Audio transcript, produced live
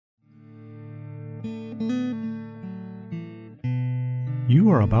You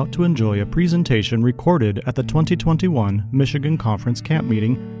are about to enjoy a presentation recorded at the 2021 Michigan Conference Camp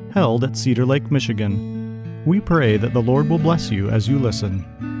Meeting held at Cedar Lake, Michigan. We pray that the Lord will bless you as you listen.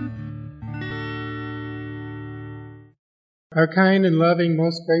 Our kind and loving,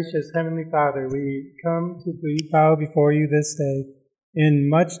 most gracious Heavenly Father, we come to bow before you this day in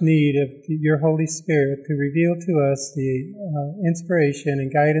much need of your Holy Spirit to reveal to us the inspiration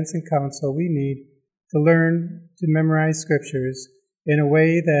and guidance and counsel we need to learn to memorize scriptures in a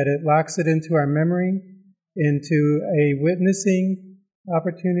way that it locks it into our memory, into a witnessing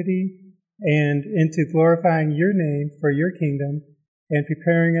opportunity, and into glorifying your name for your kingdom and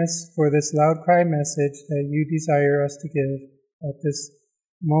preparing us for this loud cry message that you desire us to give at this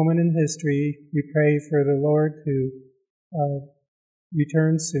moment in history. We pray for the Lord to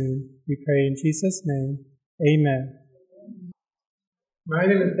return soon. We pray in Jesus' name. Amen. My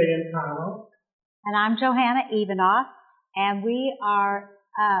name is Connell. And I'm Johanna Evanoff. And we are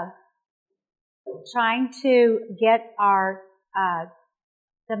trying to get our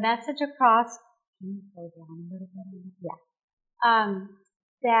the message across. Can you go down a little bit? Yeah.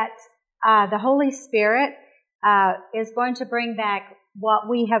 That the Holy Spirit is going to bring back what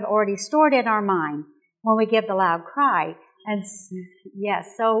we have already stored in our mind when we give the loud cry. And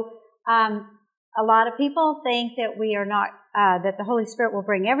yes, so a lot of people think that we are not that the Holy Spirit will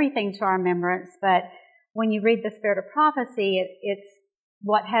bring everything to our remembrance, but when you read the Spirit of Prophecy, it's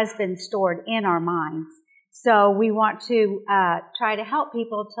what has been stored in our minds. So we want to try to help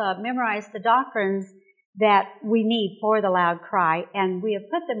people to memorize the doctrines that we need for the loud cry, and we have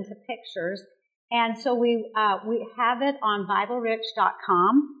put them to pictures. And so we have it on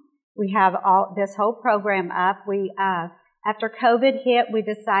BibleRich.com. We have all this whole program up. We after COVID hit, we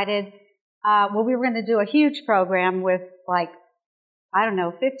decided we were going to do a huge program with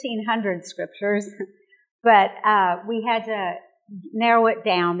 1,500 scriptures. But we had to narrow it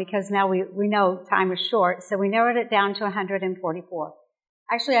down because now we know time is short, so we narrowed it down to 144.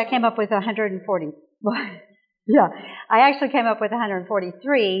 Actually, I came up with 140. Yeah, I actually came up with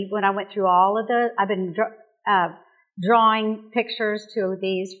 143 when I went through all of I've been drawing pictures to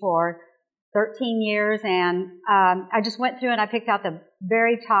these for 13 years, and I just went through and I picked out the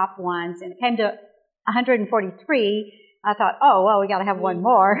very top ones, and it came to 143. I thought, oh, well, we got to have one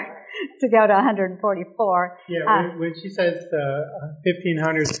more to go to 144. Yeah, when she says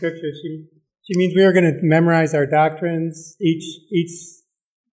 1,500 scriptures, she means we are going to memorize our doctrines each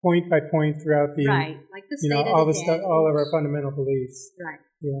point by point throughout the right, like the state all of the stuff, all of our fundamental beliefs. Right.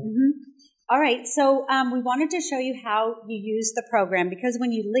 Yeah. Mm-hmm. All right. So we wanted to show you how you use the program, because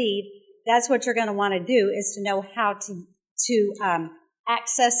when you leave, that's what you're going to want to do, is to know how to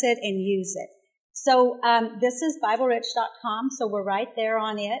access it and use it. So this is BibleRich.com, so we're right there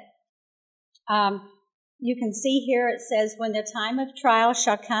on it. You can see here it says, when the time of trial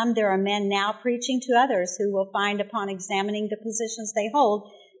shall come, there are men now preaching to others who will find upon examining the positions they hold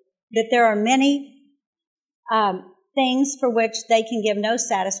that there are many things for which they can give no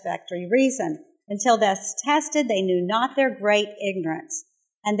satisfactory reason. Until thus tested, they knew not their great ignorance.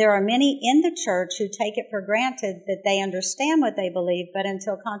 And there are many in the church who take it for granted that they understand what they believe, but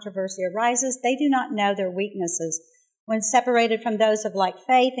until controversy arises, they do not know their weaknesses. When separated from those of like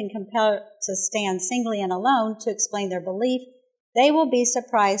faith and compelled to stand singly and alone to explain their belief, they will be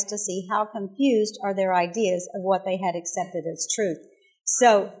surprised to see how confused are their ideas of what they had accepted as truth.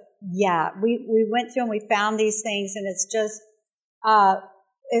 So, yeah, we went through and we found these things, and it's just,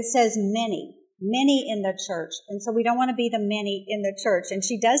 it says many in the church. And so we don't want to be the many in the church. And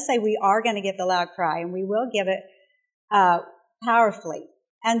she does say we are going to give the loud cry, and we will give it powerfully.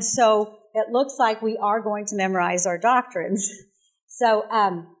 And so it looks like we are going to memorize our doctrines. So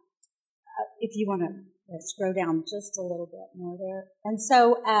if you want to scroll down just a little bit more there. And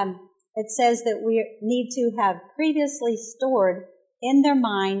so it says that we need to have previously stored in their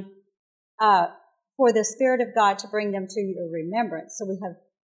mind for the Spirit of God to bring them to your remembrance. So we have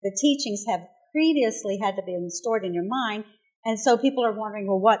the teachings have previously had to be stored in your mind. And so people are wondering,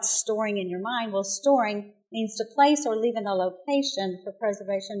 well, what's storing in your mind? Well, storing means to place or leave in a location for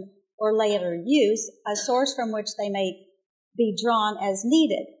preservation or later use, a source from which they may be drawn as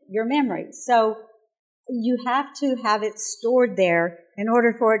needed, your memory. So you have to have it stored there in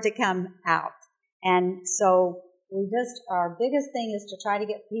order for it to come out. And so our biggest thing is to try to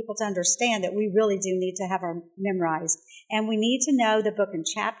get people to understand that we really do need to have our memorized. And we need to know the book and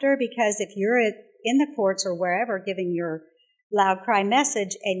chapter, because if you're in the courts or wherever giving your loud cry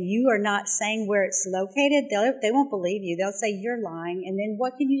message and you are not saying where it's located, they won't believe you. They'll say you're lying, and then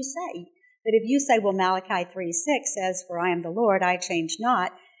what can you say? But if you say, well, Malachi 3:6 says, for I am the Lord, I change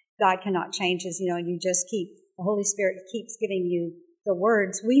not, God cannot change is, you just the Holy Spirit keeps giving you the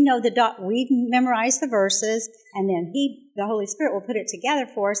words. We know we memorize the verses, and then the Holy Spirit will put it together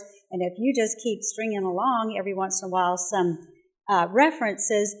for us. And if you just keep stringing along every once in a while some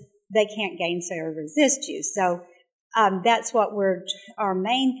references, they can't gainsay or resist you. So that's what our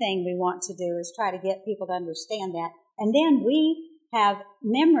main thing we want to do is try to get people to understand that. And then we have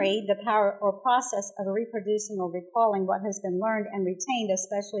memory, the power or process of reproducing or recalling what has been learned and retained,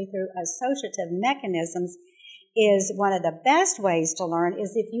 especially through associative mechanisms, is one of the best ways to learn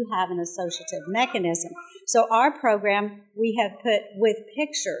is if you have an associative mechanism. So our program we have put with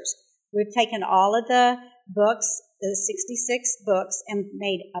pictures. We've taken all of the books, the 66 books, and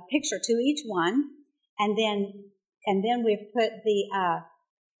made a picture to each one, and then we've put the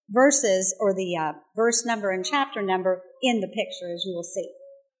verses or the verse number and chapter number in the picture, as you will see.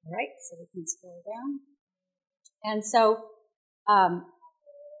 All right, so we can scroll down. And so,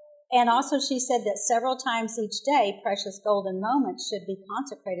 and also she said that several times each day, precious golden moments should be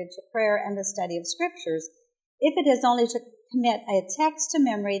consecrated to prayer and the study of scriptures. If it is only to commit a text to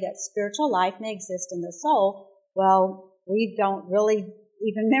memory that spiritual life may exist in the soul, well, we don't really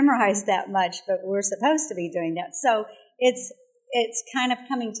even memorize that much, but we're supposed to be doing that. So it's kind of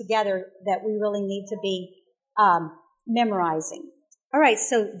coming together that we really need to be memorizing. All right,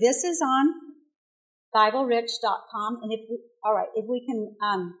 so this is on BibleRich.com, and if we can,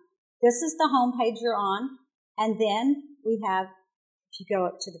 this is the home page you're on, and then we have, if you go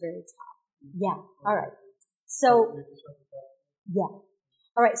up to the very top. Yeah, all right. So, yeah.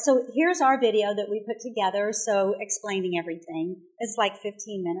 All right, so here's our video that we put together, so explaining everything. It's like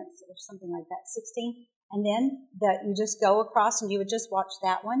 15 minutes or something like that, 16. And then you just go across and you would just watch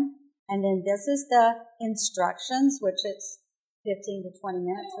that one. And then this is the instructions, which it's 15 to 20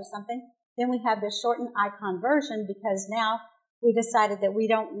 minutes or something. Then we have the shortened icon version because now we decided that we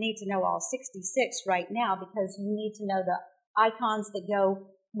don't need to know all 66 right now because you need to know the icons that go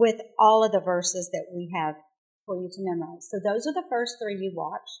with all of the verses that we have for you to memorize. So those are the first three you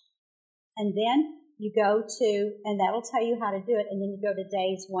watch. And then you go to, and that'll tell you how to do it. And then you go to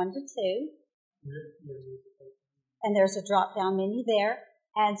days 1 to 2. And there's a drop-down menu there.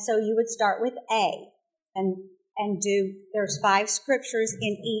 And so you would start with A and do, there's 5 scriptures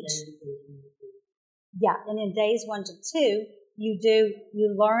in each. Yeah, and in days 1 to 2,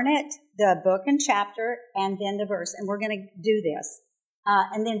 you learn it, the book and chapter, and then the verse. And we're going to do this.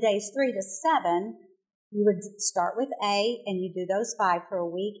 And then days 3 to 7, you would start with A, and you do those 5 for a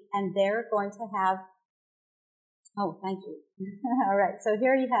week, and they're going to have, oh, thank you. All right, so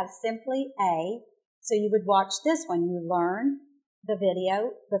here you have simply A. So you would watch this one. You learn the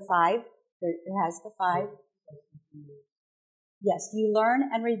video, the 5. It has the 5. Yes, you learn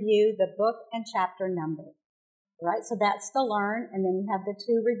and review the book and chapter number. All right, so that's the learn, and then you have the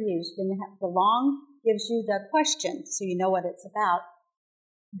 2 reviews. Then you have the long gives you the question, so you know what it's about.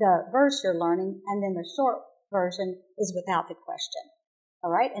 The verse you're learning, and then the short version is without the question.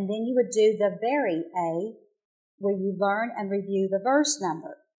 All right, and then you would do the very A, where you learn and review the verse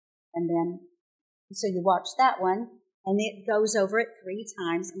number. And then, so you watch that one, and it goes over it 3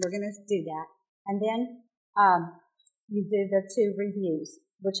 times, and we're going to do that. And then you do the 2 reviews,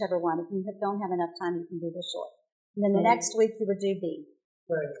 whichever one. If you don't have enough time, you can do the short. And then the next week you would do B.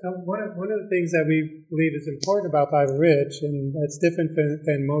 Right. So one of the things that we believe is important about Bible Rich, and that's different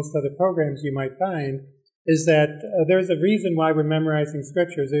than most other programs you might find, is that there's a reason why we're memorizing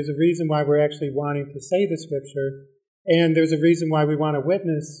scriptures. There's a reason why we're actually wanting to say the scripture, and there's a reason why we want to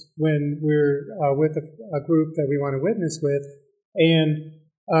witness when we're with a group that we want to witness with.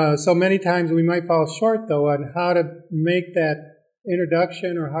 And so many times we might fall short, though, on how to make that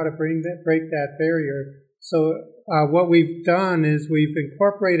introduction or how to break that barrier. So what we've done is we've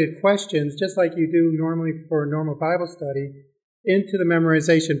incorporated questions, just like you do normally for a normal Bible study, into the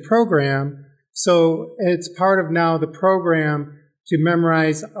memorization program. So it's part of now the program to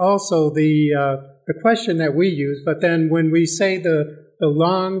memorize also the question that we use. But then when we say the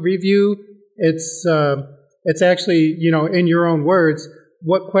long review, it's actually, in your own words,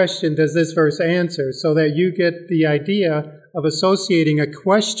 what question does this verse answer? So that you get the idea of associating a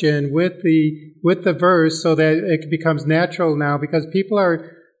question with the verse, so that it becomes natural now, because people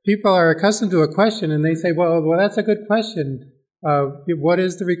are accustomed to a question and they say, well, that's a good question. What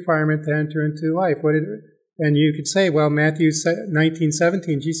is the requirement to enter into life? And you could say, well, Matthew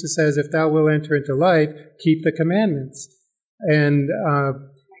 19:17, Jesus says, if thou wilt enter into life, keep the commandments. And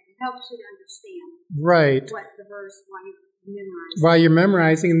it helps you to understand right what the verse while you're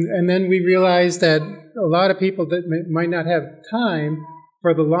memorizing. And then we realize that a lot of people that might not have time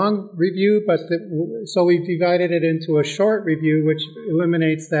for the long review, so we've divided it into a short review, which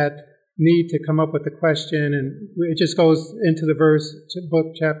eliminates that need to come up with a question, and it just goes into the verse,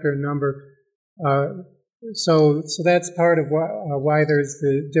 book, chapter, and number. So that's part of why there's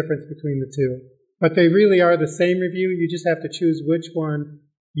the difference between the two. But they really are the same review. You just have to choose which one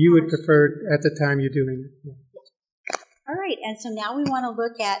you would prefer at the time you're doing it. Yeah. All right, and so now we want to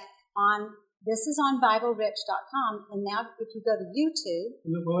look at this is on BibleRich.com, and now if you go to YouTube.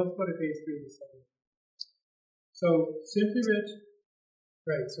 Well, let's go to days 3 to 7. So Simply Rich,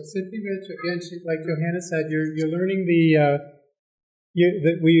 right? So Simply Rich, again, like Johanna said, you're learning we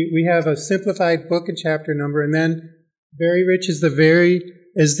have a simplified book and chapter number, and then Very Rich is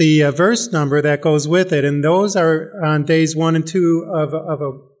the verse number that goes with it, and those are on days 1 and 2 of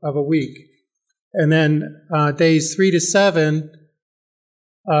a week, and then days 3 to 7.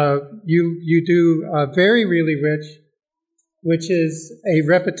 You do Very Really Rich, which is a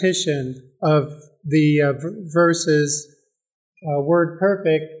repetition of the verses, Word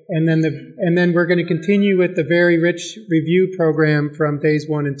Perfect, and then we're going to continue with the Very Rich review program from days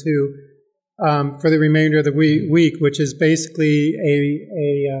 1 and 2 for the remainder of the week, which is basically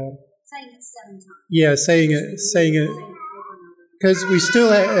saying it 7 times. Yeah, saying it. Because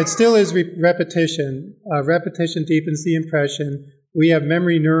it still is repetition. Repetition deepens the impression. We have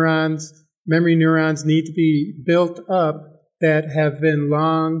memory neurons. Memory neurons need to be built up that have been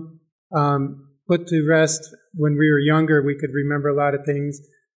long put to rest. When we were younger, we could remember a lot of things.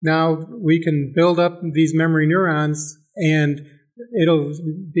 Now we can build up these memory neurons, and it'll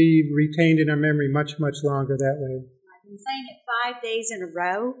be retained in our memory much, much longer that way. I've been saying it 5 days in a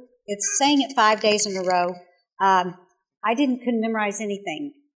row. It's saying it 5 days in a row. I couldn't memorize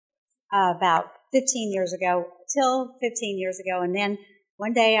anything about 15 years ago, till 15 years ago, and then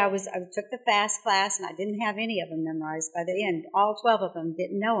one day I took the fast class, and I didn't have any of them memorized by the end. All 12 of them,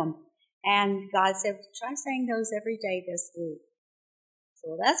 didn't know them. And God said, try saying those every day this week.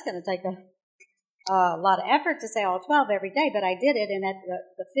 So that's going to take a lot of effort to say all 12 every day, but I did it, and at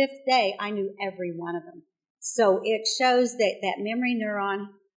the 5th day, I knew every one of them. So it shows that memory neuron,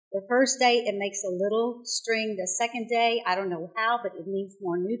 the first day, it makes a little string. The second day, I don't know how, but it needs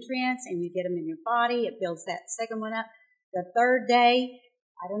more nutrients, and you get them in your body. It builds that second one up. The third day,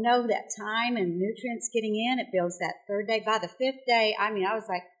 I don't know, that time and nutrients getting in, it builds that third day. By the 5th day, I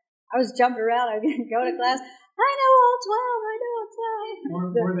was jumping around. I didn't go to class. I know all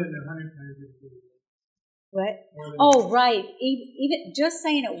 12. More than 100 times. What? Oh, right. Even just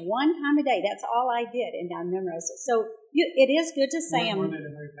saying it one time a day, that's all I did, and I memorized it. So it is good to say them. More than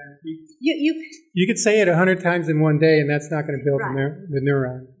 100 times. You could say it 100 times in one day, and that's not going to build the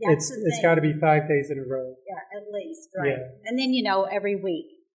neuron. Yeah, it's got to be 5 days in a row. Yeah, at least, right? Yeah. And then, every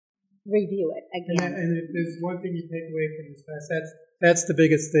week, review it again. And if there's one thing you take away from this class, that's the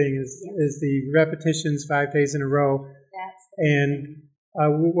biggest thing is the repetitions 5 days in a row.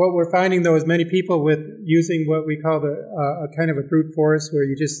 What we're finding, though, is many people with using what we call a kind of a brute force, where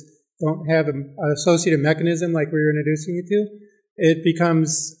you just don't have an associative mechanism like we were introducing you to. It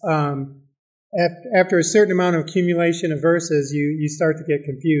becomes, after a certain amount of accumulation of verses, you start to get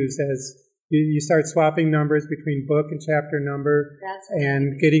confused as you start swapping numbers between book and chapter number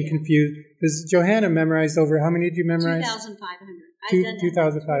and getting confused. Because Johanna memorized how many did you memorize? 2,500. I've done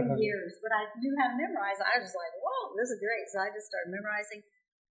that for 2 years, but I knew how to memorize. I was like, whoa, this is great. So I just started memorizing.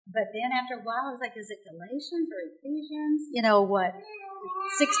 But then after a while, I was like, is it Galatians or Ephesians?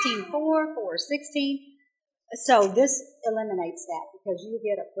 16:4, 4:16. So this eliminates that, because you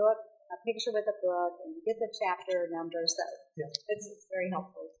get a book, a picture with a book, and you get the chapter number. So it's very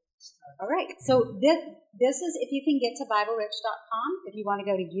helpful. All right. So this is, if you can get to BibleRich.com, if you want to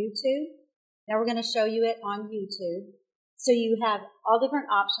go to YouTube. Now we're going to show you it on YouTube. So you have all different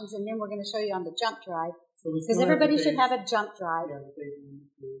options, and then we're going to show you on the jump drive. Because everybody should have a jump drive.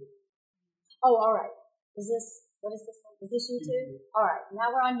 Oh, all right. What is this one? Is this YouTube? All right. Now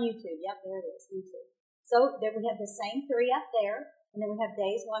we're on YouTube. Yep, there it is, YouTube. So then we have the same 3 up there, and then we have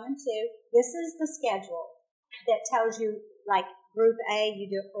days 1 and 2. This is the schedule that tells you, like, Group A, you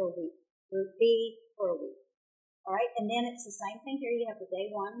do it for a week. Group B, for a week. All right. And then it's the same thing here. You have the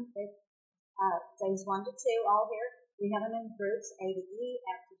day 1, days 1 to 2, all here. We have them in groups, A to E,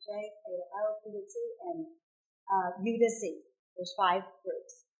 F to J, K to O, P to T, and U to Z. There's 5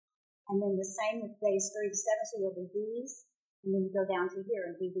 groups. And then the same with days 3 to 7, so you'll do these, and then you go down to here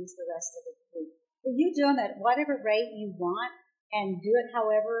and do these the rest of the week. But you do them at whatever rate you want, and do it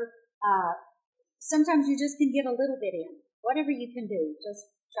however. Sometimes you just can get a little bit in. Whatever you can do,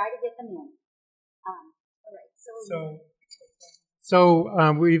 just try to get them in. All right. So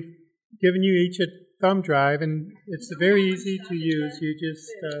we've given you each thumb drive, and it's very easy to use. You just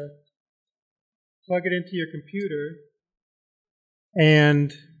plug it into your computer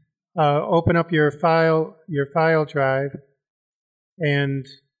and open up your file drive, and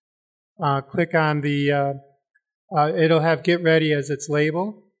click on the. It'll have "Get Ready" as its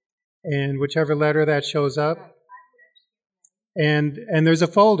label, and whichever letter that shows up. And there's a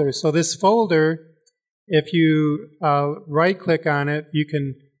folder. So this folder, if you right-click on it, you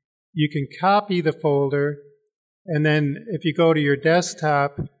can copy the folder, and then if you go to your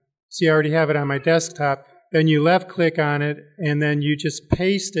desktop, see, I already have it on my desktop. Then you left-click on it, and then you just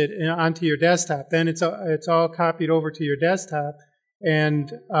paste it onto your desktop. Then it's all copied over to your desktop, and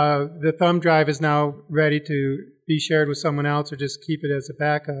the thumb drive is now ready to be shared with someone else, or just keep it as a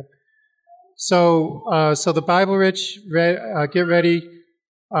backup. So the Bible Rich Get Ready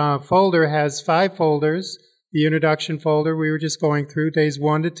folder has 5 folders. The introduction folder we were just going through, days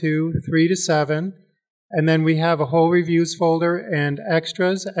 1 to 2, 3 to 7. And then we have a whole reviews folder and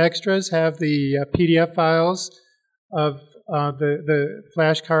extras. Extras have the PDF files of the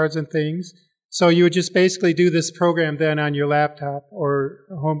flashcards and things. So you would just basically do this program then on your laptop or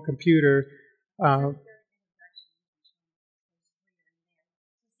home computer.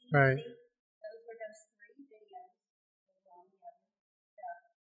 Right.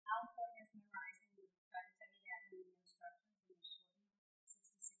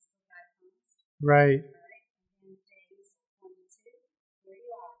 Right.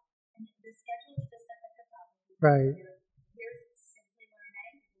 Right.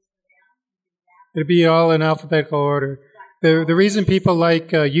 It'll be all in alphabetical order. The reason people like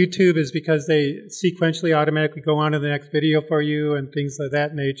YouTube is because they sequentially automatically go on to the next video for you and things of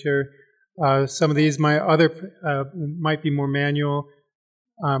that nature. Some of these might be more manual,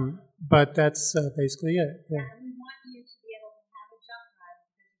 but that's basically it. Yeah.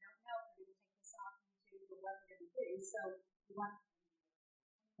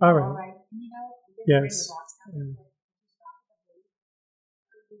 All right. Yes.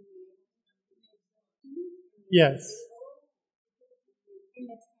 Yes.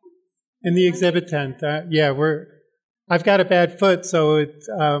 In the exhibit tent. Yeah, I've got a bad foot, so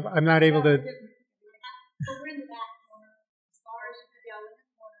I'm not able to.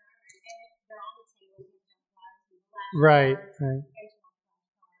 Right. Right.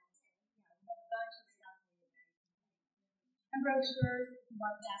 And brochures you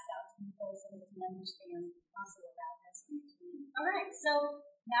want to pass out to people so they can understand also about this. All right, so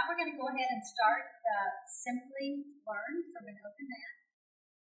now we're going to go ahead and start the Simply Learn from an Open Mat.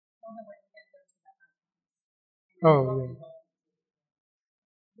 Don't know what you're going to go to the icons. Oh,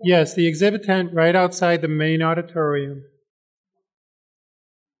 yeah. Yes, the exhibit tent right outside the main auditorium,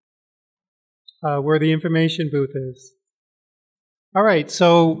 where the information booth is. All right,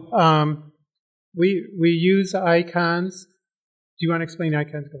 so we use icons. Do you want to explain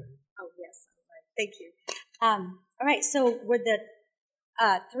icons? Go ahead. Oh, yes. Right. Thank you. All right, so with the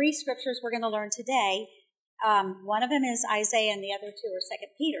 3 scriptures we're going to learn today, one of them is Isaiah and the other 2 are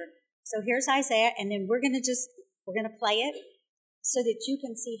 2 Peter. So here's Isaiah, and then we're going to play it so that you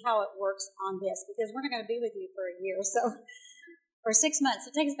can see how it works on this, because we're not going to be with you for a year, so or 6 months.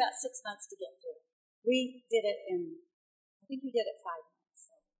 It takes about 6 months to get through. We did it I think we did it 5 months,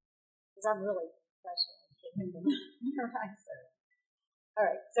 because I'm really special. All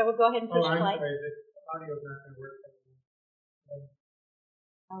right, so we'll go ahead and push play. I'm sorry, the audio's not going to work anymore.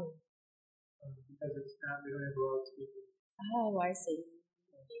 Because it's not, we don't have loudspeakers. Oh, I see.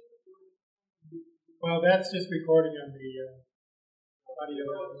 Well, that's just recording on the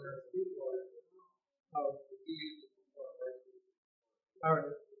audio. Oh. All right.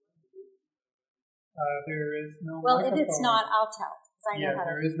 There is no Well, microphone. if it's not, I'll tell. I know how to.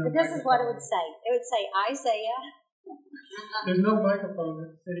 There is no but this is what it microphone. would say. It would say Isaiah. There's no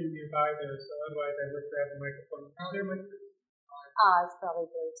microphone sitting nearby there, so otherwise I would grab the microphone. Is there a microphone? It's probably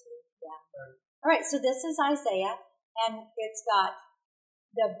Bluetooth. Yeah. All right. So this is Isaiah, and it's got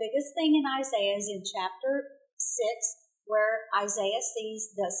the biggest thing in Isaiah is in chapter 6, where Isaiah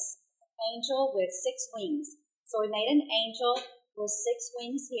sees this angel with 6 wings. So we made an angel with 6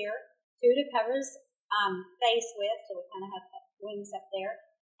 wings here, 2 to cover his face with, so we kind of have wings up there.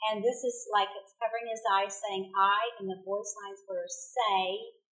 And this is like it's covering his eyes, saying I, and the voice lines were say,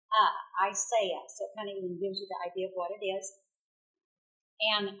 Isaiah. So it kind of even gives you the idea of what it is.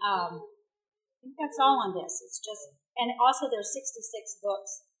 And I think that's all on this. It's just, and also there's 66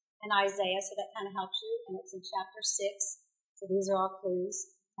 books in Isaiah, so that kind of helps you. And it's in chapter 6. So these are all clues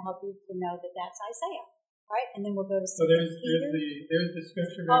to help you to know that that's Isaiah. All right, and then we'll go to So there's the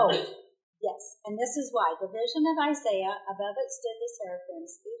scripture reference. Yes, and this is why. The vision of Isaiah, above it stood the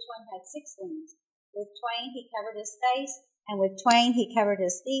seraphims. Each one had 6 wings. With twain he covered his face, and with twain he covered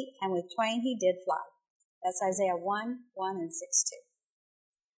his feet, and with twain he did fly. That's Isaiah 1, 1 and 6, 2.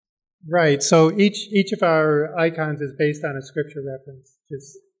 Right. So each of our icons is based on a scripture reference,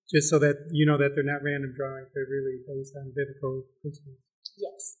 just so that you know that they're not random drawings. They're really based on biblical principles.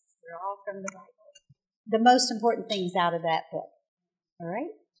 Yes, they're all from the Bible. The most important things out of that book. All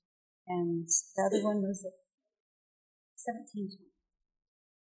right? And the other one was 1720.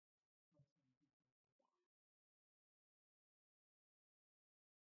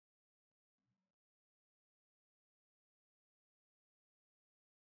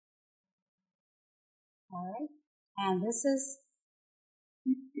 All right. And this is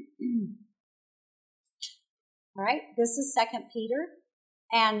all right. This is 2 Peter.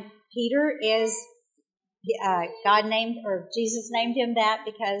 And Peter is God named, or Jesus named him that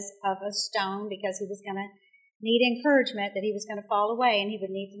because of a stone, because he was going to need encouragement, that he was going to fall away, and he would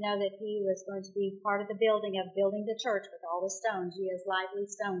need to know that he was going to be part of the building the church with all the stones. Ye as lively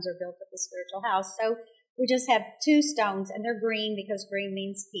stones are built up the spiritual house. So we just have 2 stones, and they're green because green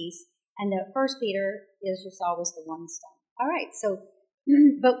means peace. And the first Peter is just always the one stone. All right, so,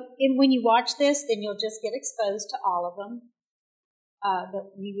 but when you watch this, then you'll just get exposed to all of them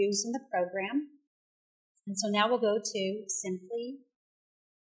that you use in the program. And so now we'll go to simply,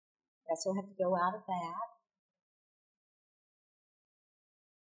 yes, we'll have to go out of that.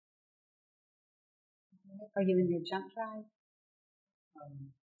 Are you in your jump drive?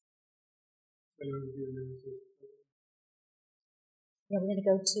 Yeah, we're going to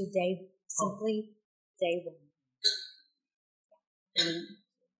go to day 1.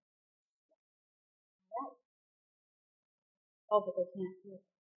 Oh, but they can't hear.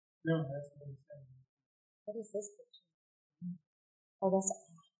 No, that's what I'm saying. What is this picture? Oh, that's an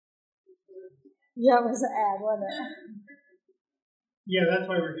ad. Yeah, it was an ad, wasn't it? Yeah, that's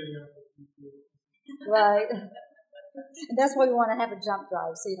why we're getting off of YouTube. Right. And that's why we want to have a jump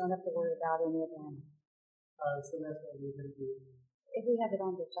drive, so you don't have to worry about any of them. So that's what we're going to do. If we have it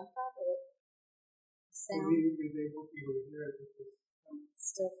on the jump drive, will it sound? They won't be able to hear it because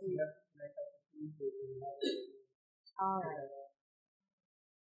Still we can. have to connect up to YouTube. All right.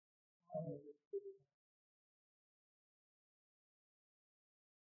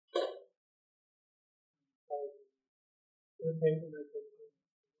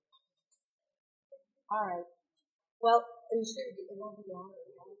 All right. Well, are you sure it won't be on?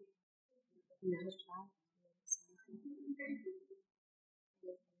 Can you just try?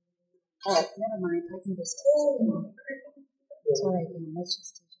 All right, never mind. I can just teach it. That's all right, then. Let's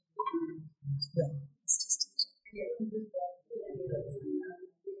just teach it. Yeah, let's just teach it.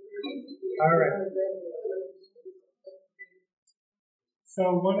 All right.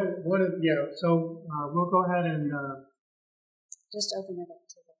 So we'll go ahead and just open it up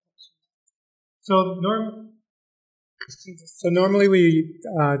to the picture. So normally we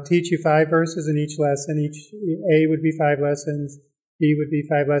teach you 5 verses in each lesson. Each A would be 5 lessons, B would be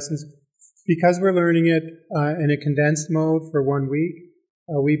 5 lessons. Because we're learning it in a condensed mode for 1 week,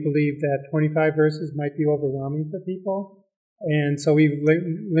 we believe that 25 verses might be overwhelming for people. And so we've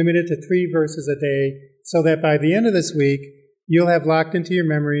limited to 3 verses a day, so that by the end of this week, you'll have locked into your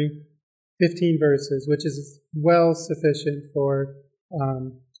memory 15 verses, which is well sufficient for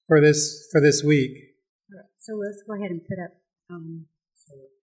this week. All right, so let's go ahead and put up 2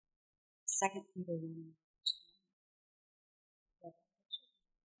 Peter 1.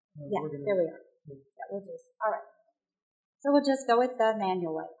 Yeah, there we are. Yeah, all right. So we'll just go with the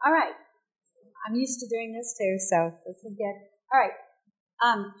manual way. All right. I'm used to doing this too, so this is good. All right.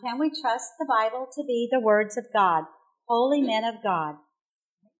 Can we trust the Bible to be the words of God? Holy men of God.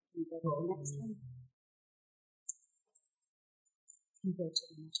 Can you go to the next one? Can you go to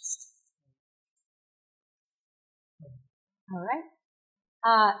the next? All right.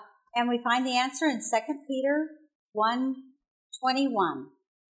 And we find the answer in 2 Peter 1:21.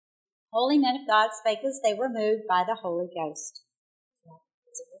 Holy men of God spake as they were moved by the Holy Ghost. All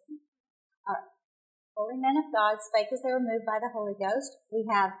right. Holy men of God spake as they were moved by the Holy Ghost. We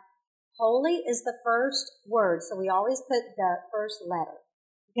have holy is the first word, so we always put the first letter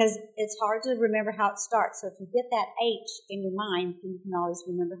because it's hard to remember how it starts. So if you get that H in your mind, then you can always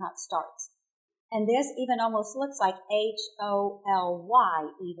remember how it starts. And this even almost looks like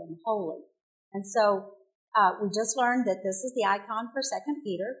Holy, even holy. And so we just learned that this is the icon for 2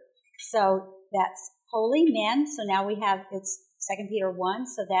 Peter. So that's holy men. So now we have, it's 2 Peter 1.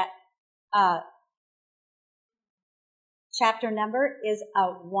 So that chapter number is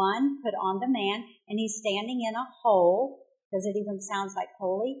a 1 put on the man. And he's standing in a hole, because it even sounds like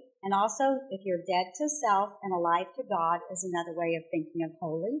holy. And also, if you're dead to self and alive to God is another way of thinking of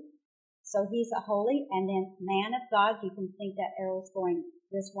holy. So he's a holy, and then man of God, you can think that arrow's going,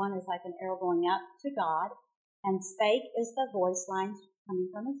 this one is like an arrow going up to God, and spake is the voice lines coming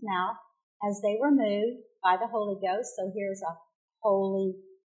from his mouth as they were moved by the Holy Ghost. So here's a holy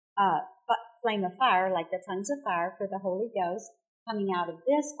flame of fire, like the tongues of fire for the Holy Ghost coming out of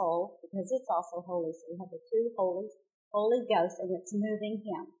this hole, because it's also holy. So we have the two holies, Holy Ghost, and it's moving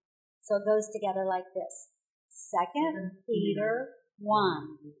him. So it goes together like this. 2 Peter 1.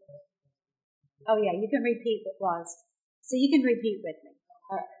 Oh yeah, you can repeat what was. So you can repeat with me.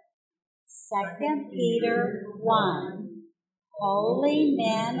 All right. 2 Peter 1. Holy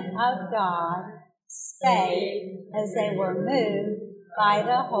men of God spake as they were moved by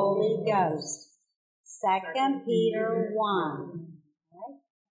the Holy Ghost. 2 Peter 1. Right?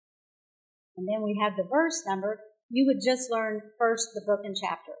 And then we have the verse number. You would just learn first the book and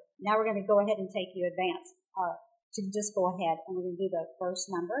chapter. Now we're going to go ahead and take you advance to just go ahead, and we're going to do the first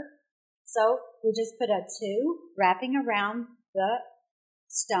number. So we just put a 2 wrapping around the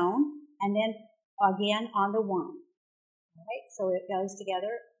stone, and then again on the 1. All right, so it goes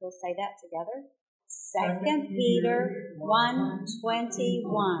together. We'll say that together. 2 Peter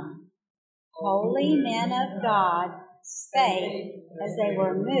 1:21. Holy men of God spake as they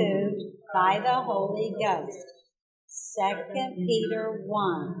were moved by the Holy Ghost. 2 Peter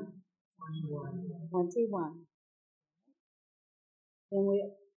 1:21.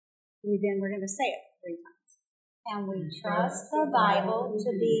 Then we're going to say it 3 times. And we trust the Bible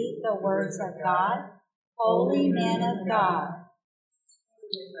to be the words of God, holy men of God.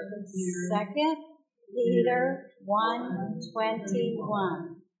 2 Peter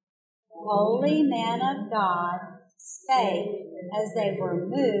 1:21. Holy men of God spake as they were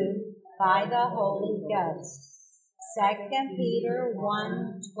moved by the Holy Ghost. 2 Peter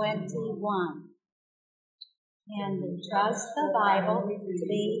 1:21. And we trust the Bible to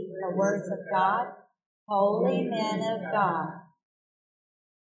be the words of God, holy men of God.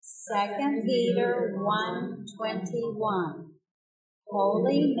 2 Peter 1:21.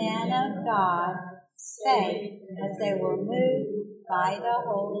 Holy men of God spake as they were moved by the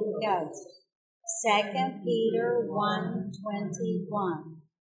Holy Ghost. 2 Peter 1:21.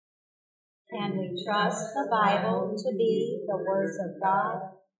 And we trust the Bible to be the words of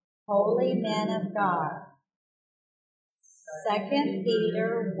God, holy men of God. 2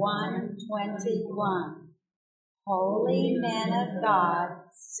 Peter 1:21. Holy men of God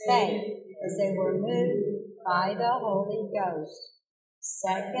spake as they were moved by the Holy Ghost.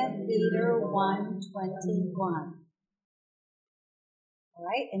 2 Peter 1:21. All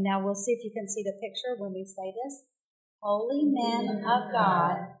right, and now we'll see if you can see the picture when we say this. Holy men of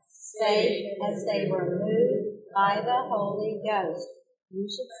God spake as they were moved by the Holy Ghost. You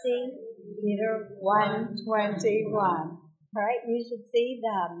should see Peter 1:21. All right, you should see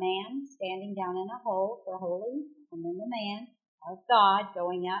the man standing down in a hole for holy, and then the man of God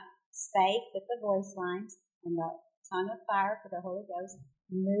going up, spake with the voice lines, and the tongue of fire for the Holy Ghost,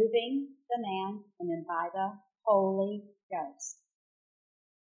 moving the man, and then by the Holy Ghost.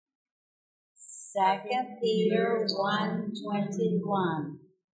 2 Peter 1:21.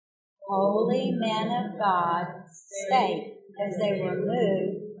 Holy men of God spake as they were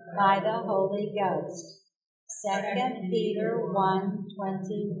moved by the Holy Ghost. 2 Peter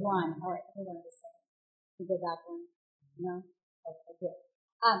 1:21. All right, hold on a second. We go back one. No? Okay, good.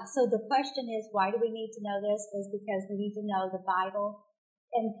 So the question is, why do we need to know this? Was because we need to know the Bible.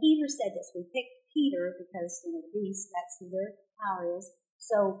 And Peter said this. We picked Peter because, the beast, that's who their power is.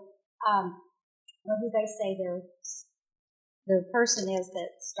 So, what do they say their person is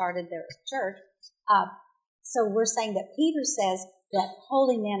that started their church? So we're saying that Peter says that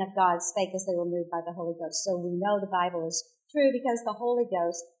holy men of God spake as they were moved by the Holy Ghost. So we know the Bible is true because the Holy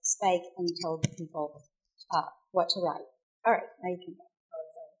Ghost spake and told the people what to write. All right, now you can go.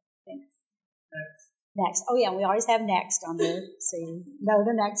 Thanks. Next. Oh yeah, we always have next on there, so you know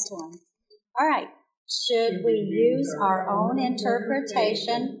the next one. All right. Should we use our own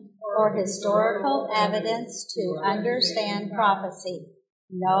interpretation or historical evidence to understand prophecy?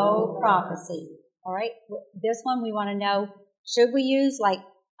 No prophecy. All right. This one we want to know. Should we use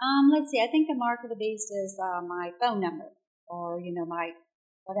let's see, I think the mark of the beast is my phone number or, my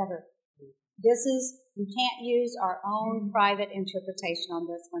whatever. We can't use our own private interpretation on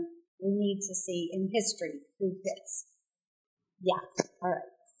this one. We need to see in history who fits. Yeah. All right.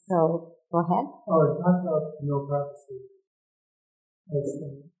 So, go ahead. Oh, it talks about no prophecy.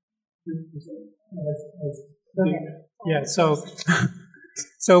 Yeah,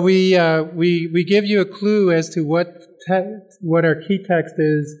 so we give you a clue as to what our key text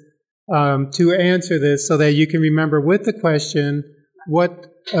is to answer this, so that you can remember with the question what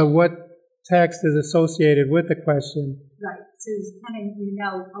text is associated with the question. Right. So it's kind of,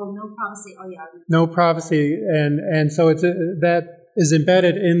 no prophecy. Oh, yeah. No prophecy, and so it's that is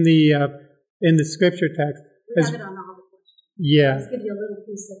embedded in the scripture text. We have it on all the questions. Yeah. Let's give you a little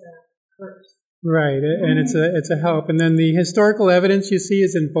piece of the verse. Right, and it's a help. And then the historical evidence you see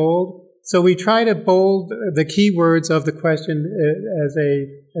is in bold. So we try to bold the key words of the question as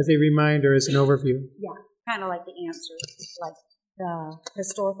a reminder, as an overview. Yeah, kind of like the answer, like the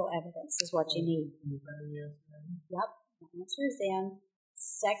historical evidence is what you need. Yep, the answer is in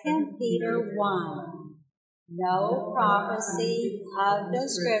 2 Peter 1. No prophecy of the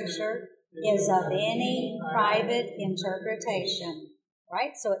Scripture is of any private interpretation.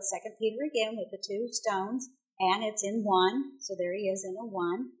 Right, so it's 2 Peter again with the two stones, and it's in 1, so there he is in a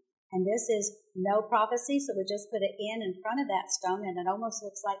 1. And this is no prophecy, so we just put an in front of that stone, and it almost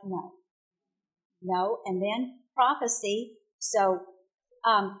looks like no. No, and then prophecy. So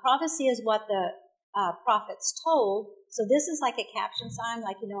prophecy is what the prophets told. So this is like a caption sign,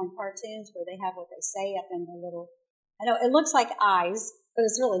 like, in cartoons where they have what they say up in the little, I know it looks like eyes, but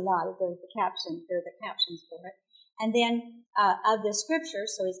it's really not. They're the captions for it. And then of the scripture,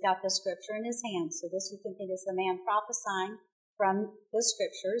 so he's got the scripture in his hand. So this you can think is the man prophesying from the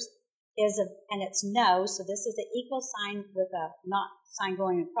scriptures, and it's no. So this is an equal sign with a not sign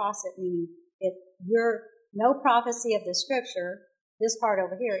going across it, meaning if you're no prophecy of the scripture, this part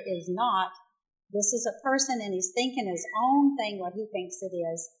over here is not. This is a person, and he's thinking his own thing, what he thinks it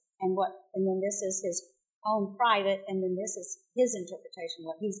is, and then this is his own private, and then this is his interpretation,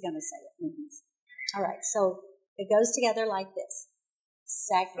 what he's going to say it means. All right, so it goes together like this.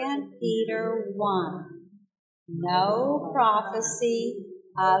 2 Peter 1. No prophecy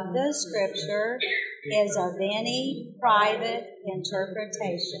of the Scripture is of any private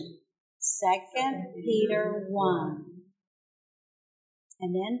interpretation. 2 Peter 1.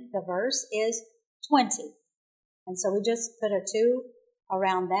 And then the verse is 20. And so we just put a 2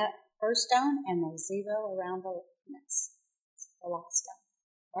 around that first stone and a 0 around the last stone.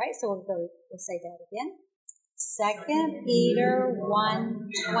 All right, so we'll say that again. 2 Peter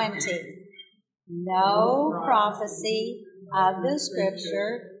 1:20. No prophecy of the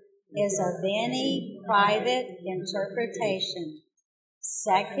Scripture is of any private interpretation.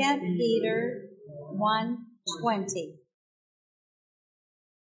 2 Peter 1:20.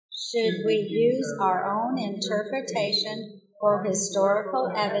 Should we use our own interpretation or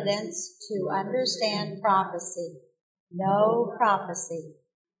historical evidence to understand prophecy? No prophecy.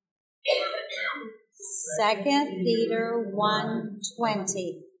 2 Peter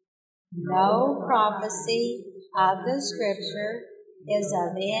 1:20. No prophecy of the Scripture is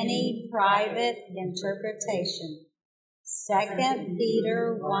of any private interpretation. 2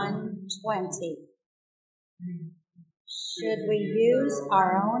 Peter 1:20. Should we use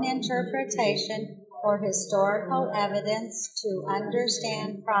our own interpretation or historical evidence to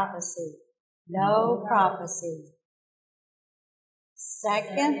understand prophecy? No prophecy.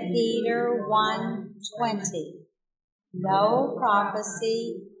 2 Peter 1:20. No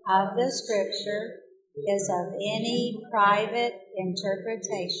prophecy of the Scripture is of any private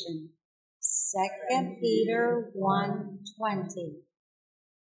interpretation. 2 Peter 1:20.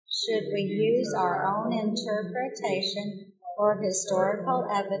 Should we use our own interpretation or historical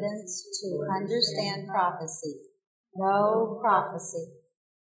evidence to understand prophecy? No prophecy.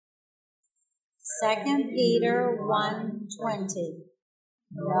 2 Peter 1:20.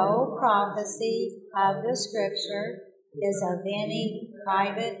 No prophecy of the Scripture is of any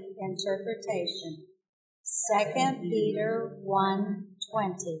private interpretation. 2 Peter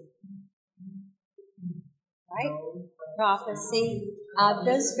 1:20. Right? Prophecy of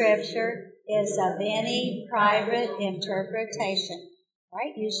the Scripture is of any private interpretation.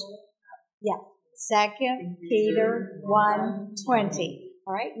 Right? 2 Peter 1:20.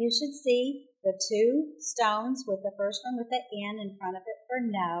 All right? You should see the two stones with the first one with the in front of it for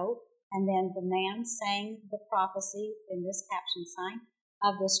no, and then the man saying the prophecy in this caption sign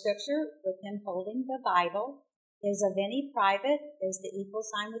of the Scripture with him holding the Bible is of any private is the equal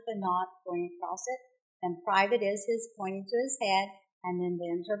sign with the not going across it, and private is his pointing to his head, and then the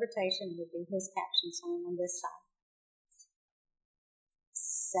interpretation would be his caption sign on this side.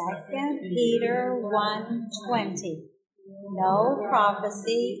 2 Peter 1:20. No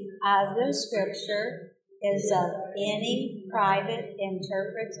prophecy of the Scripture is of any private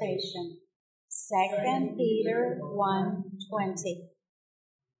interpretation. 2 Peter 1:20.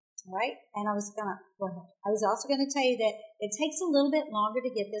 All right, and I was also going to tell you that it takes a little bit longer to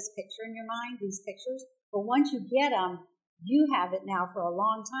get this picture in your mind, these pictures, but once you get them, you have it now for a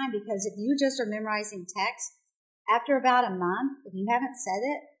long time, because if you just are memorizing text, after about a month, if you haven't said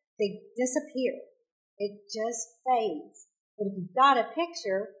it, they disappear. It just fades. But if you've got a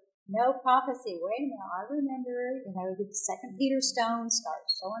picture, no prophecy. Wait a minute, I remember, the 2 Peter stone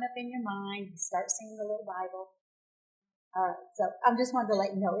starts showing up in your mind. You start seeing the little Bible. All right, so I just wanted to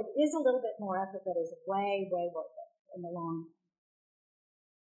let you know it is a little bit more effort, but it's way, way worth it in the long run.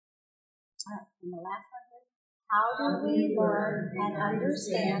 All right, and the last one here. How do we learn and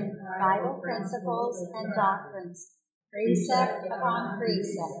understand Bible principles and doctrines, precept upon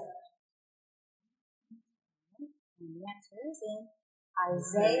precept? And the answer is in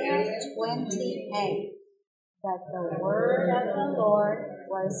Isaiah 28. But the word of the Lord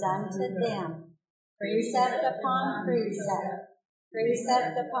was unto them, precept upon precept,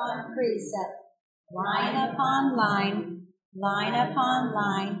 precept upon precept, line upon line, line upon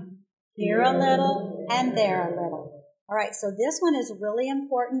line, here a little and there a little. All right, so this one is really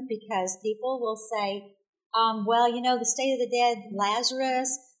important because people will say, the state of the dead,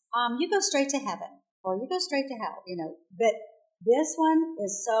 Lazarus, you go straight to heaven or you go straight to hell, But this one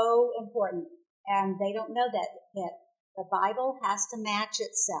is so important, and they don't know that the Bible has to match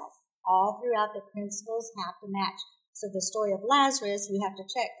itself. All throughout, the principles have to match. So the story of Lazarus, you have to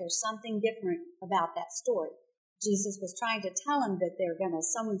check. There's something different about that story. Jesus was trying to tell them that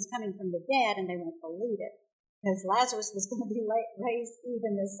someone's coming from the dead, and they won't believe it. Because Lazarus was going to be raised,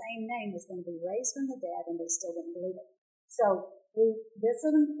 even the same name was going to be raised from the dead, and they still wouldn't believe it. So this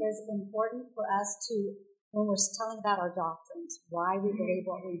one is important for us to, when we're telling about our doctrines, why we believe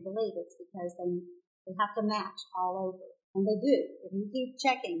what we believe. It's because they have to match all over. And they do. If you keep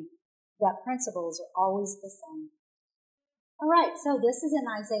checking, that principles are always the same. All right, so this is in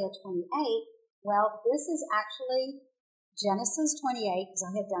Isaiah 28. Well, this is actually Genesis 28, because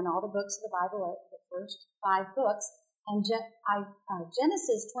I had done all the books of the Bible, the first 5 books. And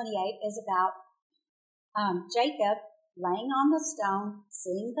Genesis 28 is about Jacob laying on the stone,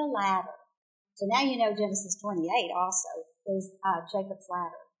 seeing the ladder. So now you know Genesis 28 also is Jacob's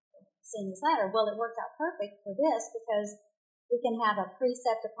ladder, seeing his ladder. Well, it worked out perfect for this because we can have a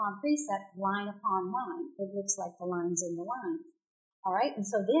precept upon precept, line upon line. It looks like the lines in the lines. All right, and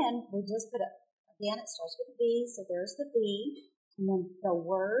so then we just put again, it starts with a B, so there's the B, and then the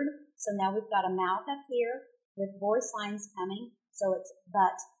word. So now we've got a mouth up here with voice lines coming. So it's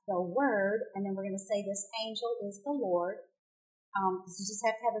but the word, and then we're going to say this angel is the Lord. Because you just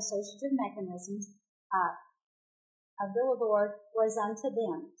have to have associative mechanisms. Of the Lord was unto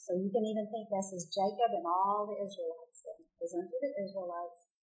them. So you can even think this is Jacob and all the Israelites. Then is unto the Israelites.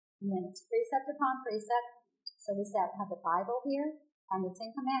 And then it's precept upon precept. So we have the Bible here and the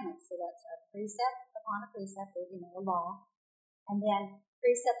 10 Commandments. So that's a precept upon a precept, or a law. And then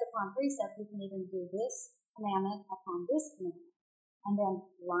precept upon precept, we can even do this commandment upon this commandment. And then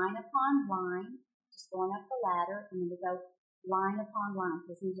line upon line, just going up the ladder, and then we go line upon line,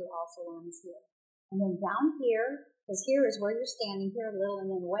 because these are also lines here. And then down here, because here is where you're standing, here a little, and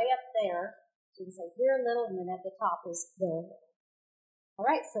then way up there, so you can say here a little, and then at the top is there. All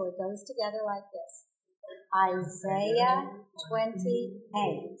right, so it goes together like this. Isaiah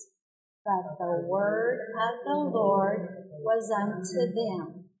 28. But the word of the Lord was unto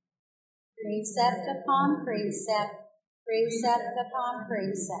them, precept upon precept, precept upon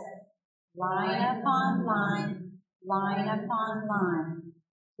precept, line upon line, line upon line,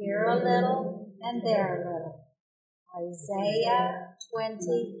 here a little and there a little. Isaiah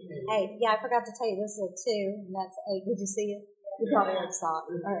 28. Yeah, I forgot to tell you, this is a 2, and that's 8. Did you see it? You probably already saw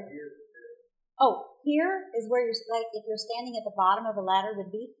it. All right. Oh, here is where you're, like, if you're standing at the bottom of a ladder,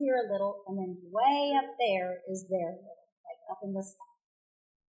 would be here a little, and then way up there is there a little, like up in the sky.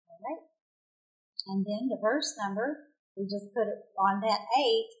 All right? And then the verse number, we just put it on that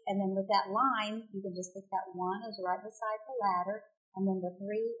 8, and then with that line, you can just think that 1 is right beside the ladder, and then the 3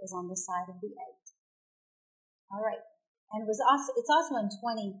 is on the side of the 8. All right. And it's also in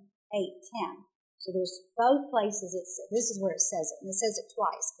 28:10. So there's both places. This is where it says it, and it says it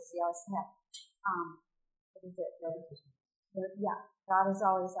twice because you always have what is it? God is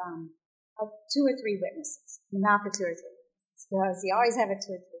always 2 or 3 witnesses. The mouth of 2 or 3 witnesses, because you always have it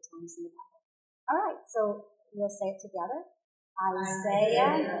 2 or 3 times in the Bible. All right, so we'll say it together.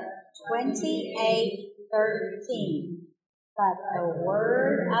 Isaiah 28:13. But the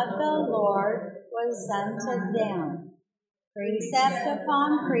word of the Lord was unto them, precept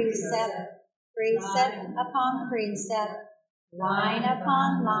upon precept, precept upon precept, line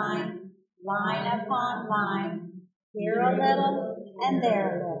upon line, line upon line, here a little and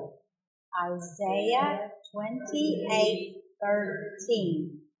there a little. Isaiah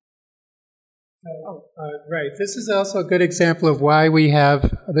 28:13. Right. This is also a good example of why we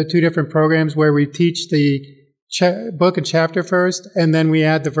have the 2 different programs where we teach the book and chapter first, and then we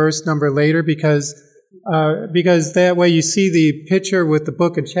add the verse number later because that way you see the picture with the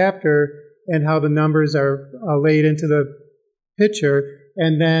book and chapter and how the numbers are laid into the picture,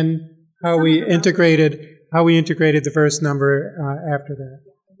 and then how we integrated the verse number after that.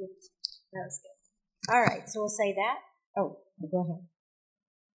 That was good. All right, so we'll say that. Oh, go ahead.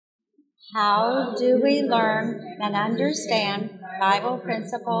 How do we learn and understand Bible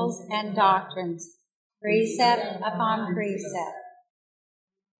principles and doctrines, precept upon precept?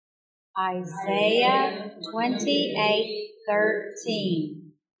 Isaiah 28:13.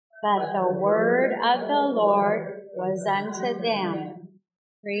 But the word of the Lord was unto them,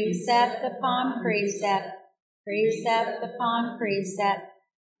 precept upon precept, precept upon precept,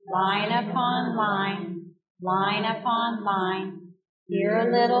 line upon line, line upon line, here a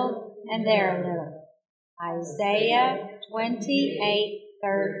little and there a little. Isaiah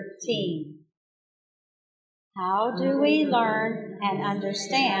 28:13. How do we learn and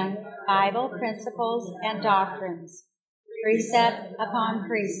understand Bible principles and doctrines? Precept upon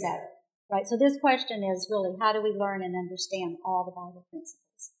precept. Right, so this question is really, how do we learn and understand all the Bible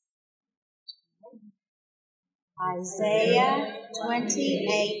principles? Isaiah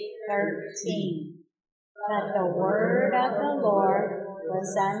 28:13. But the word of the Lord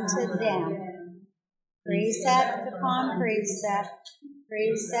was unto them, precept upon precept,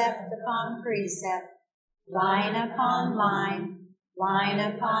 precept upon precept, line upon line, line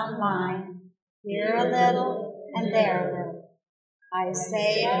upon line, here a little and there a little.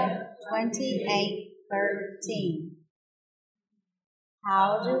 Isaiah 28:13.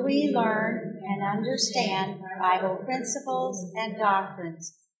 How do we learn and understand Bible principles and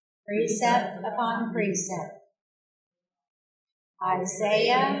doctrines, precept upon precept?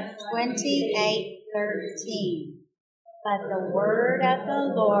 Isaiah 28:13. But the word of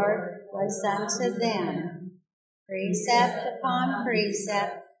the Lord was unto them, precept upon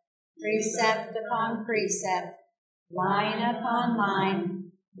precept, precept upon precept, line upon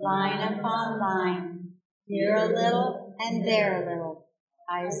line, line upon line, here a little and there a little.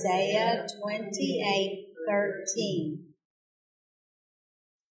 Isaiah 28:13.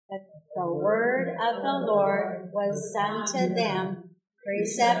 But the word of the Lord was unto them,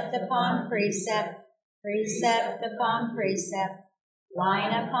 precept upon precept, precept upon precept,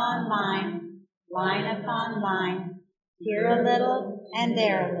 line upon line, line upon line, here a little and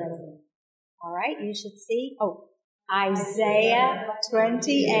there a little. All right, you should see, Isaiah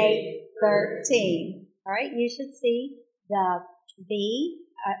 28:13. All right, you should see the V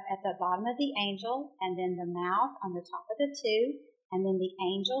at the bottom of the angel, and then the mouth on the top of the two, and then the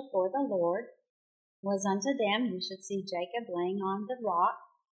angel for the Lord was unto them. You should see Jacob laying on the rock,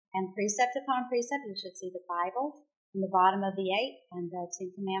 and precept upon precept, you should see the Bible in the bottom of the 8, and the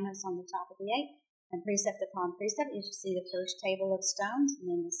 10 Commandments on the top of the 8, and precept upon precept, you should see the first table of stones, and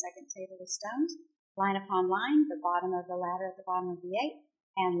then the second table of stones, line upon line, the bottom of the ladder at the bottom of the 8,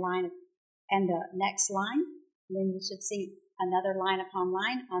 and the next line, and then you should see another line upon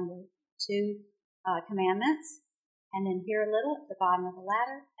line on the 2 commandments, and then here a little at the bottom of the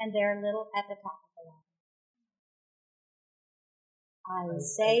ladder, and there a little at the top of the ladder.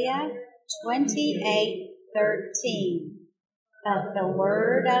 Isaiah 28:13. But the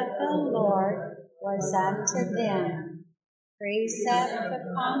word of the Lord was unto them, precept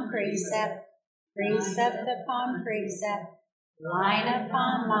upon precept, precept upon precept, line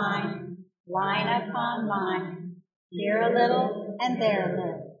upon line, line upon line, here a little and there a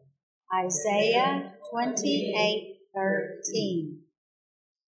little. Isaiah 28:13.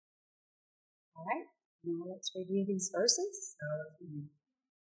 All right, now let's review these verses.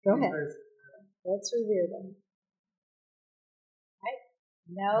 Go ahead. Let's review them. All right.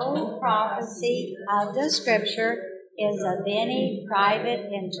 No prophecy of the Scripture is of any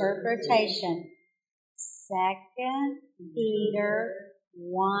private interpretation. 2 Peter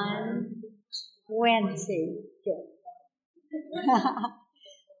 1:20. Good.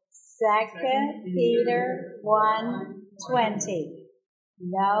 2 Peter 1:20.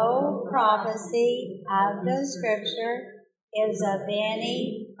 No prophecy of the Scripture is of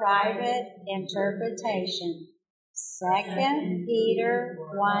any private interpretation. 2 Peter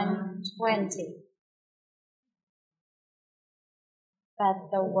 1:20. But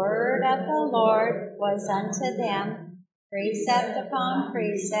the word of the Lord was unto them, precept upon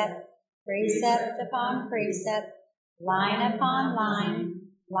precept, precept upon precept, line upon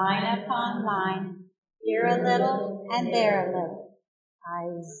line, line upon line, here a little and there a little.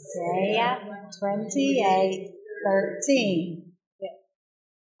 Isaiah 28:13.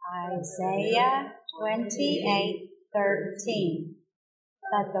 Isaiah 28:13.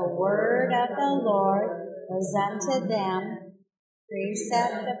 But the word of the Lord was unto them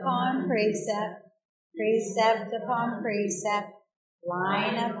precept upon precept, precept upon precept,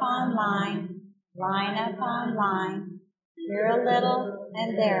 line upon line, line upon line, here a little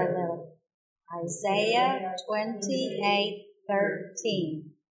and there a little. Isaiah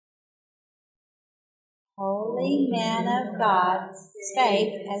 28:13. Holy men of God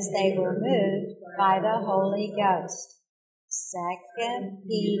spake as they were moved by the Holy Ghost. 2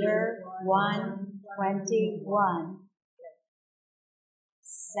 Peter 1:21.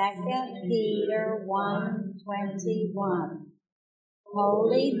 2 Peter 1:21.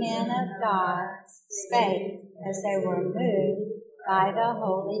 Holy men of God spake as they were moved by the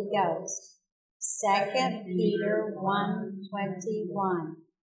Holy Ghost. 2 Peter 1:21.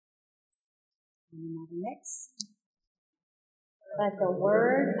 Another mix. But the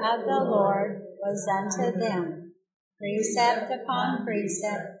word of the Lord was unto them, precept upon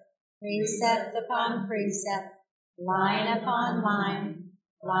precept, precept upon precept, line upon line,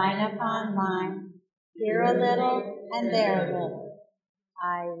 line upon line, here a little and there a little.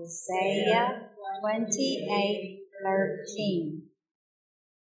 Isaiah 28:13.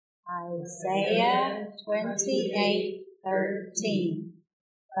 Isaiah 28:13.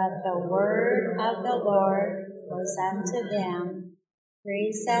 But the word of the Lord was unto them,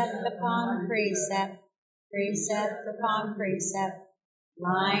 precept upon precept, precept upon precept,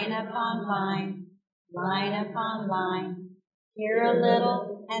 line upon line, line upon line, here a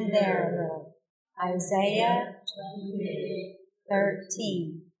little and there a little. Isaiah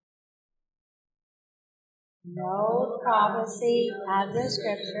 28:13. No prophecy of the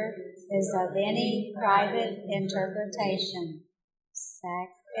Scripture is of any private interpretation.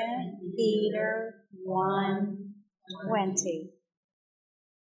 2 Peter 1:20.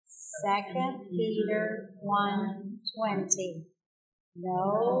 2 Peter 1:20.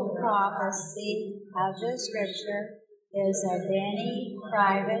 No prophecy of the Scripture is of any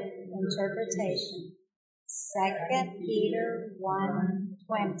private interpretation. 2 Peter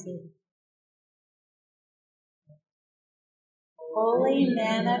 1:20. Holy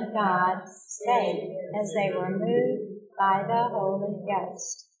men of God spake as they were moved by the Holy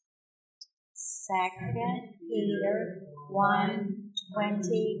Ghost. 2 Peter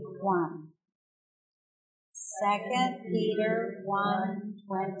 1:21. 2 Peter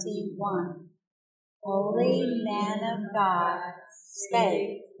 1:21. Holy men of God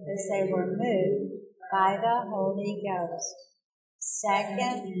spake as they were moved by the Holy Ghost.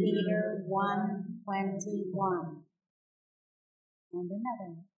 2 Peter 1:21. And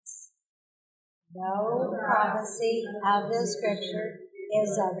another one. No prophecy of the Scripture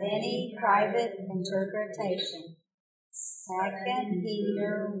is of any private interpretation. 2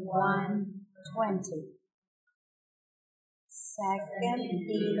 Peter 1:20. 2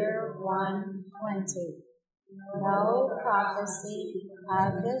 Peter 1:20. No prophecy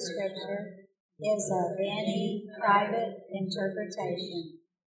of the Scripture is of any private interpretation.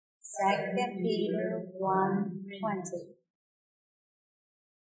 2 Peter 1:20.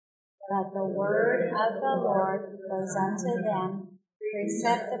 But the word of the Lord was unto them,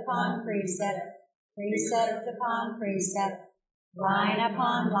 precept upon precept, precept upon precept, line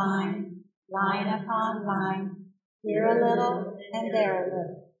upon line, line upon line, here a little and there a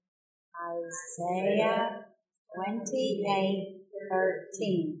little. Isaiah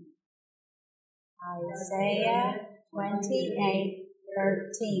 28:13. Isaiah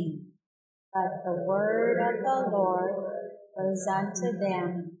 28:13. But the word of the Lord was unto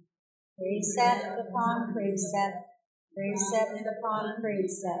them, precept upon precept, precept upon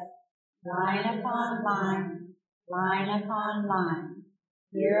precept, line upon line, line upon line,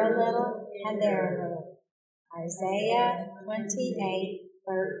 here a little and there a little. Isaiah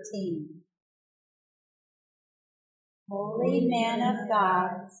 28:13. Holy men of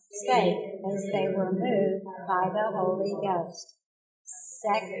God spake as they were moved by the Holy Ghost. 2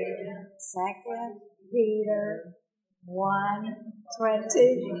 Peter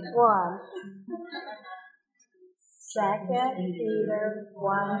 1:21. 2 Peter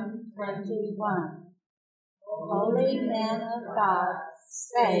 1:21. Holy men of God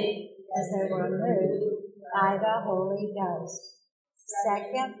spake as they were moved by the Holy Ghost.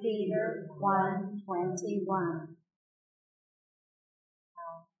 2 Peter 1:21.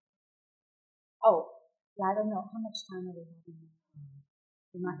 I don't know. How much time are we having?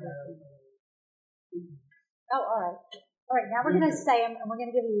 We might have to. All right. All right, now we're going to say them, and we're going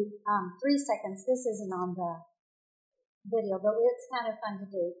to give you 3 seconds. This isn't on the video, but it's kind of fun to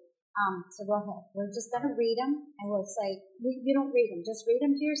do. So go ahead. We're just going to read them, and we'll say, you don't read them. Just read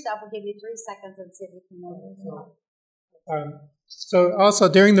them to yourself. We'll give you 3 seconds and see if you can know them. So also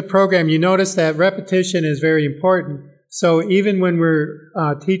during the program, you notice that repetition is very important. So even when we're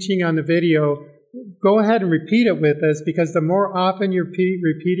teaching on the video, go ahead and repeat it with us, because the more often you're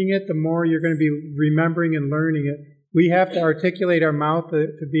repeating it, the more you're going to be remembering and learning it. We have to articulate our mouth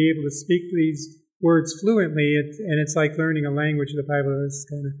to be able to speak these words fluently, and it's like learning a language. The Bible is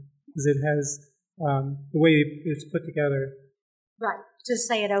kind of, because it has the way it's put together. Right. Just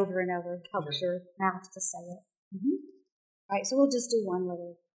say it over and over. Helps your mouth to say it. Mm-hmm. All right, so we'll just do one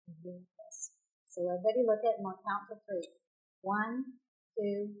little review of this. So everybody look at and we'll count to 3. 1,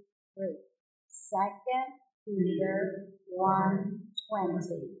 2, 3. 2 Peter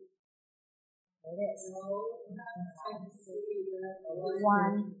 1:20. There it is.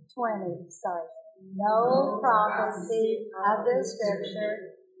 1:20. Sorry. No prophecy of the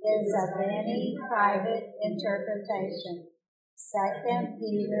Scripture is of any private interpretation. 2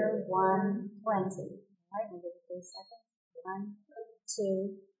 Peter 1:20. All right, we'll give it 3 seconds. 1,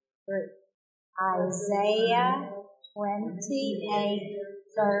 2, 3. Isaiah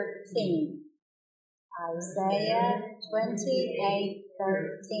 28:13. Isaiah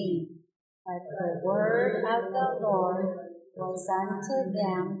 28:13. But the word of the Lord was unto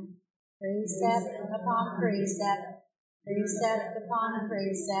them precept upon precept, precept upon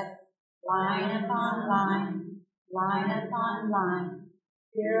precept, line upon line, line upon line,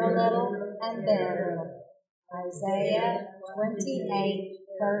 here a little and there a little. Isaiah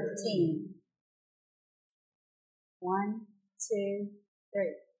 28:13. 1, 2,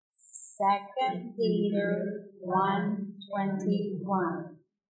 3. 2 Peter 1:21.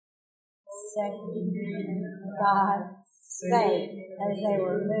 God spake as they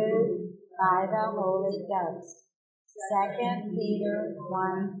were moved by the Holy Ghost. 2 Peter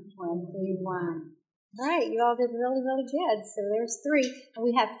 1:21. All right, you all did really, really good. So there's 3. And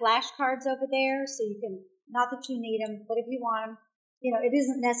we have flashcards over there, so you can, not that you need them, but if you want them, it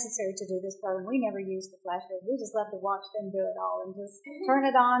isn't necessary to do this program. We never use the flashcards. We just love to watch them do it all and just turn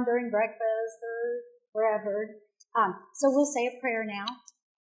it on during breakfast or wherever. So we'll say a prayer now.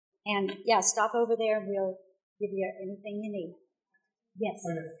 And, stop over there and we'll give you anything you need. Yes.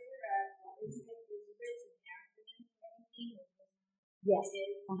 Yes.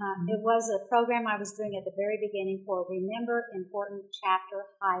 It was a program I was doing at the very beginning for Remember Important Chapter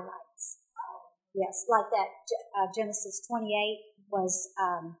Highlights. Yes, like that Genesis 28 was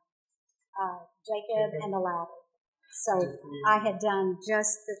Jacob and the ladder. So I had done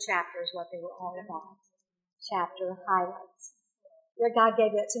just the chapters, what they were all about. Chapter highlights. Where God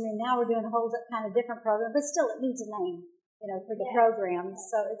gave that to me. Now we're doing a whole kind of different program, but still it needs a name, for the program.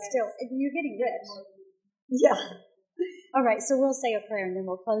 So it's still, you're getting rich. Yeah. All right, so we'll say a prayer and then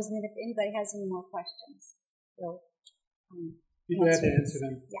we'll close. And then if anybody has any more questions, we'll be glad to answer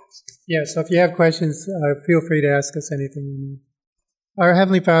them. Yeah, so if you have questions, feel free to ask us anything you need. Our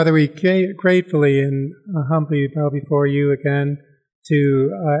Heavenly Father, we gratefully and humbly bow before you again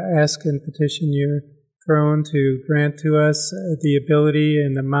to ask and petition your throne to grant to us the ability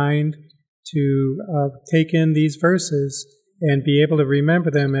and the mind to take in these verses and be able to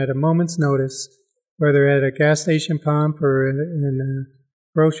remember them at a moment's notice, whether at a gas station pump or in a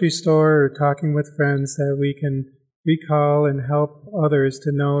grocery store or talking with friends, that we can recall and help others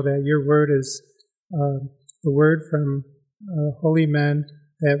to know that your word is the word from holy men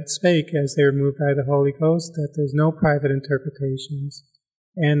that spake as they were moved by the Holy Ghost, that there's no private interpretations,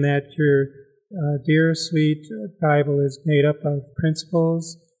 and that your dear, sweet Bible is made up of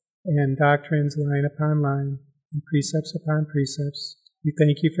principles and doctrines line upon line and precepts upon precepts. We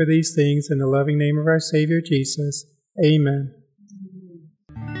thank you for these things in the loving name of our Savior Jesus. Amen.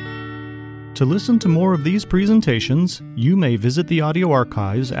 To listen to more of these presentations, you may visit the audio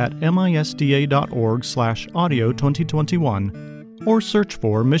archives at misda.org/audio2021 or search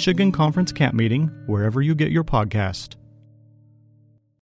for Michigan Conference Camp Meeting wherever you get your podcast.